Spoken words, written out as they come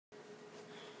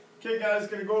Okay guys,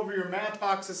 going to go over your math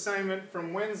box assignment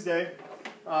from Wednesday.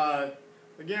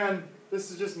 Again,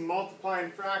 this is just multiplying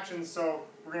fractions, so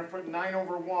we're going to put 9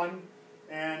 over 1,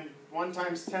 and 1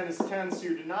 times 10 is 10, so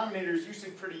your denominator is usually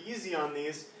pretty easy on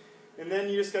these. And then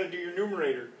you just got to do your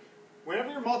numerator. Whenever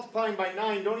you're multiplying by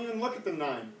 9, don't even look at the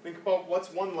 9. Think about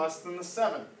what's 1 less than the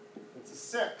 7. It's a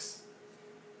 6.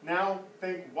 Now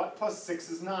think, what plus 6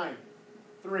 is 9?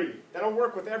 3. That'll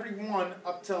work with every one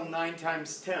up till 9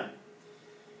 times 10.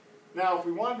 Now, if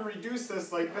we wanted to reduce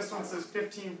this, like this one says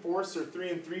 15/4 or 3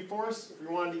 3/4, if we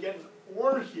wanted to get an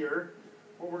OR here,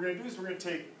 what we're going to do is we're going to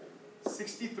take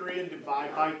 63 and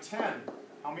divide by 10.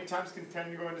 How many times can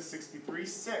 10 go into 63?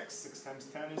 6. 6 times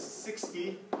 10 is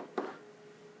 60.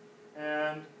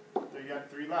 And there you got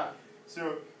 3 left.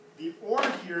 So the OR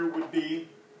here would be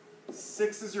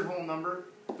 6 is your whole number,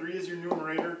 3 is your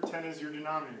numerator, 10 is your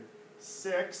denominator.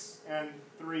 6 and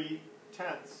 3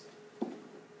 tenths.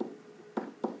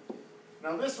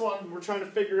 Now this one, we're trying to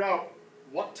figure out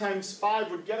what times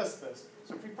 5 would get us this.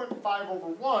 So if we put 5 over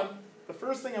 1, the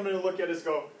first thing I'm going to look at is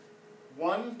go,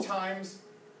 1 times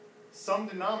some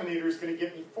denominator is going to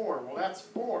get me 4. Well, that's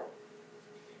 4.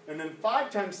 And then 5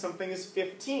 times something is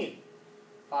 15.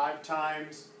 5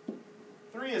 times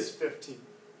 3 is 15.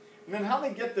 And then how they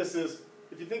get this is,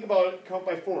 if you think about it, count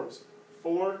by 4s.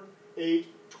 4, 8,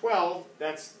 12,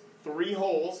 that's 3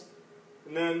 wholes.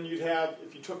 And then you'd have,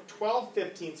 if you took 12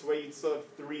 15ths away, you'd still have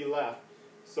 3 left.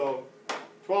 So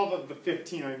 12 of the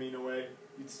 15, away,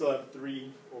 you'd still have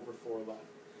 3 over 4 left.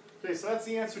 Okay, so that's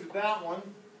the answer to that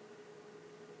one.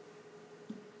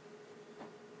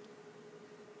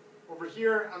 Over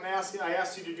here, I asked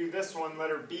you to do this one,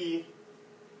 letter B.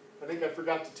 I think I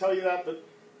forgot to tell you that, but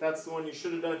that's the one you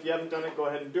should have done. If you haven't done it, go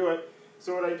ahead and do it.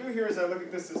 So what I do here is I look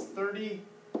at this as 30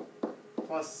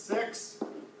 plus 6,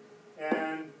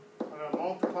 and I'm going to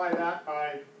multiply that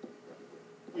by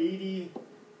 80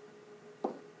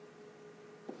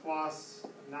 plus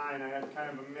 9. I had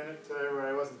kind of a minute there where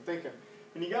I wasn't thinking.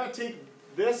 And you got to take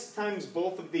this times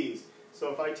both of these.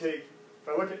 So if I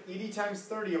look at 80 times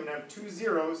 30, I'm going to have 2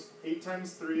 zeros. 8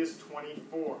 times 3 is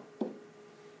 24.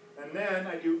 And then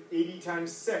I do 80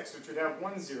 times 6, which would have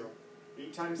 1 0.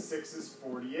 8 times 6 is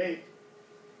 48.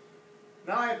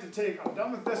 Now I have to take, I'm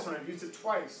done with this one, I've used it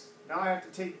twice. Now I have to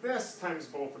take this times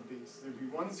both of these. There'd be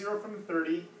 1 0 from the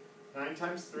 30. 9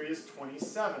 times 3 is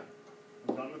 27.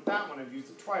 I'm done with that one, I've used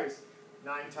it twice.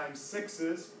 9 times 6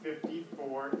 is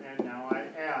 54, and now I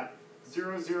add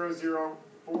 0, 0, 0,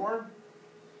 4.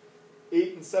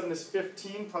 8 and 7 is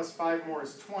 15, plus 5 more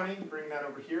is 20. Bring that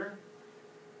over here.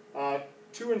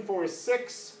 2 and 4 is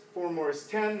 6. 4 more is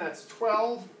 10. That's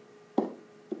 12.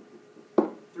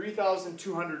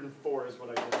 3,204 is what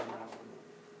I did on that one.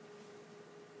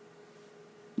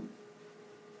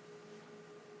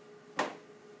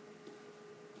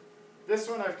 This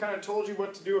one I've kind of told you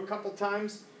what to do a couple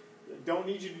times. I don't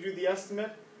need you to do the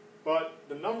estimate, but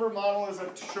the number model, as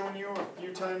I've shown you a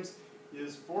few times,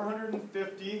 is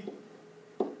 450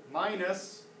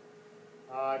 minus,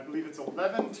 I believe it's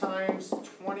 11 times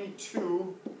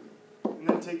 22, and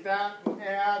then take that and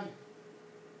add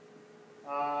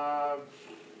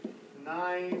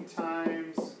 9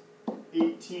 times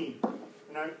 18.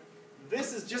 And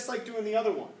this is just like doing the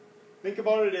other one. Think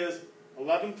about it as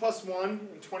 11 plus 1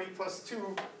 and 20 plus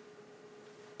 2.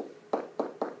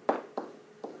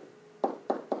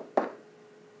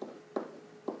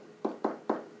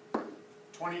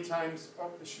 Times,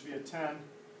 this should be a 10.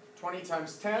 20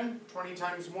 times 10, 20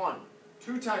 times 1.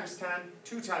 2 times 10,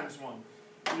 2 times 1.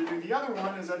 If you do the other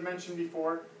one, as I mentioned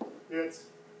before,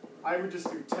 I would just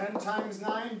do 10 times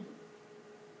 9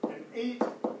 and 8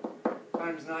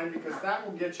 times 9, because that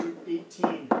will get you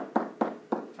 18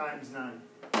 times 9.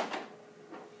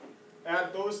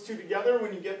 Add those two together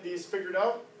when you get these figured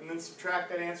out, and then subtract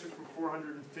that answer from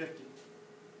 450.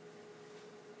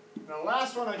 Now, the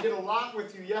last one I did a lot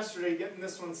with you yesterday, getting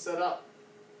this one set up.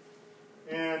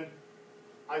 And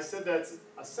I said that's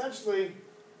essentially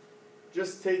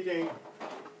just taking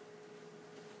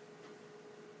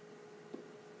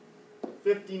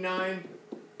 59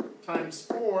 times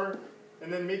 4,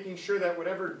 and then making sure that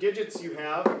whatever digits you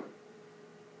have,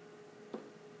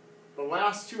 the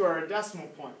last two are a decimal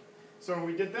point. So when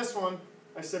we did this one,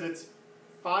 I said it's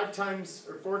 4 times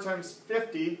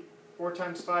 50. 4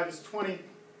 times 5 is 20.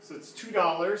 So it's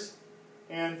 $2,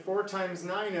 and 4 times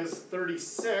 9 is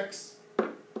 36.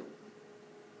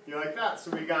 You like that?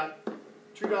 So we got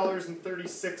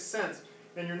 $2.36.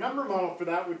 And your number model for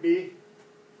that would be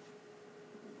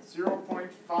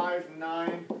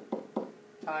 0.59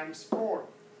 times 4.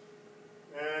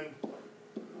 And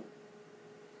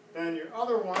then your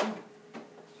other one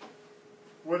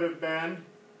would have been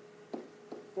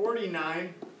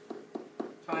 49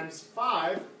 times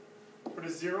 5, put a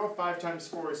 0, 5 times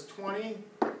 4 is 20,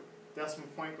 decimal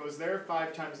point goes there,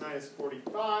 5 times 9 is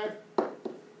 45,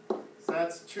 so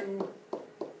that's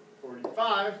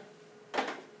 245.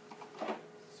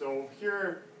 So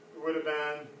here it would have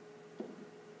been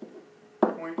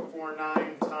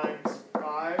 0.49 times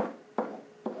 5.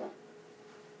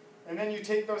 And then you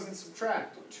take those and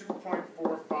subtract.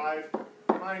 2.45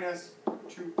 minus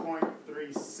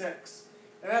 2.36.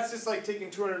 And that's just like taking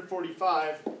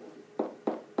 245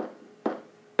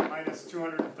 minus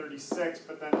 236,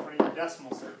 but then putting your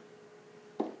decimals in.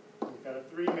 We've got a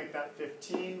 3, make that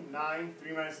 15. 9,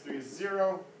 3 minus 3 is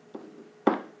 0.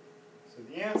 So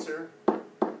the answer,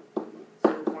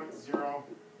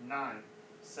 0.09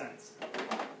 cents.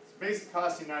 It's basically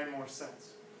costing 9 more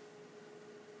cents.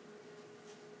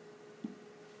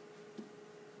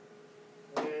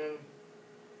 And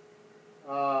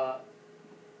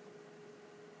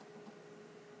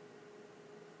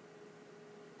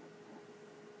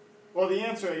well, the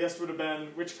answer, I guess, would have been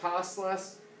which costs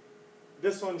less.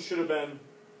 This one should have been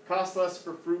cost less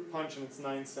for fruit punch, and it's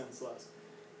 9 cents less.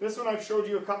 This one I've showed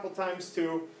you a couple times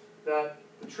too, that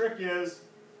the trick is,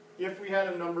 if we had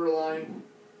a number line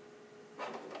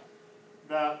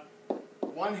that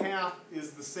 1/2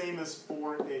 is the same as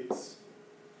 4/8.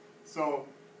 So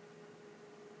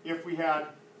if we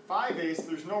had 5/8,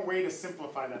 there's no way to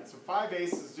simplify that. So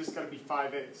 5/8 is just got to be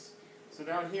 5/8. So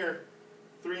down here,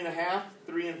 3 1/2,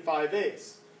 3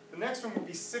 5/8. The next one would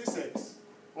be 6/8.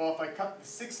 Well, if I cut the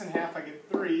 6 in half, I get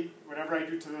 3. Whatever I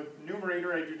do to the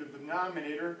numerator, I do to the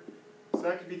denominator. So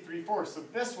that could be 3/4. So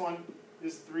this one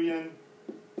is 3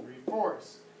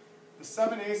 3/4. The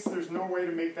 7/8, there's no way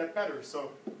to make that better.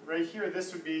 So right here,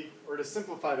 this would be, or to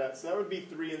simplify that, so that would be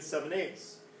 3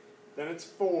 7/8. Then it's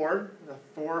 4,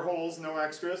 4 wholes, no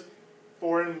extras.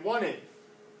 4 1/8,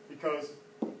 because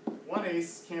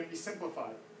 1/8 can't be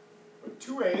simplified. But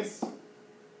 2/8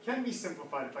 can be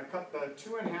simplified. If I cut the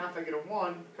 2 in half, I get a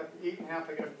 1. Cut the 8 in half,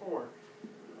 I get a 4.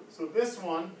 So this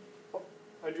one, oh,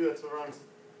 I drew that to the wrong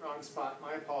spot.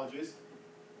 My apologies.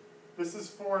 This is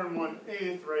 4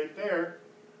 1/8 right there.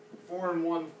 4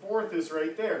 1/4 is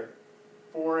right there.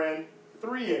 4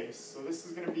 3/8. So this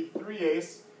is going to be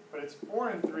 3/8, but it's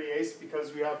 4 3/8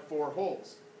 because we have 4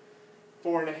 holes.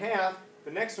 4 1/2.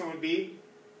 The next one would be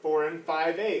 4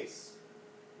 5/8.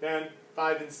 Then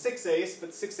 5 6/8,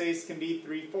 but 6/8 can be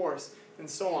 3/4, and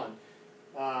so on.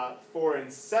 4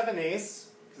 7/8,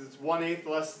 because it's 1/8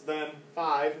 less than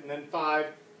 5, and then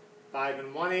 5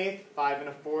 1/8, 5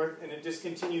 1/4, and it just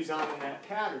continues on in that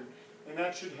pattern. And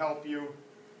that should help you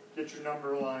get your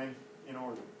number line in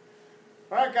order.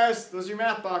 Alright guys, those are your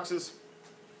math boxes.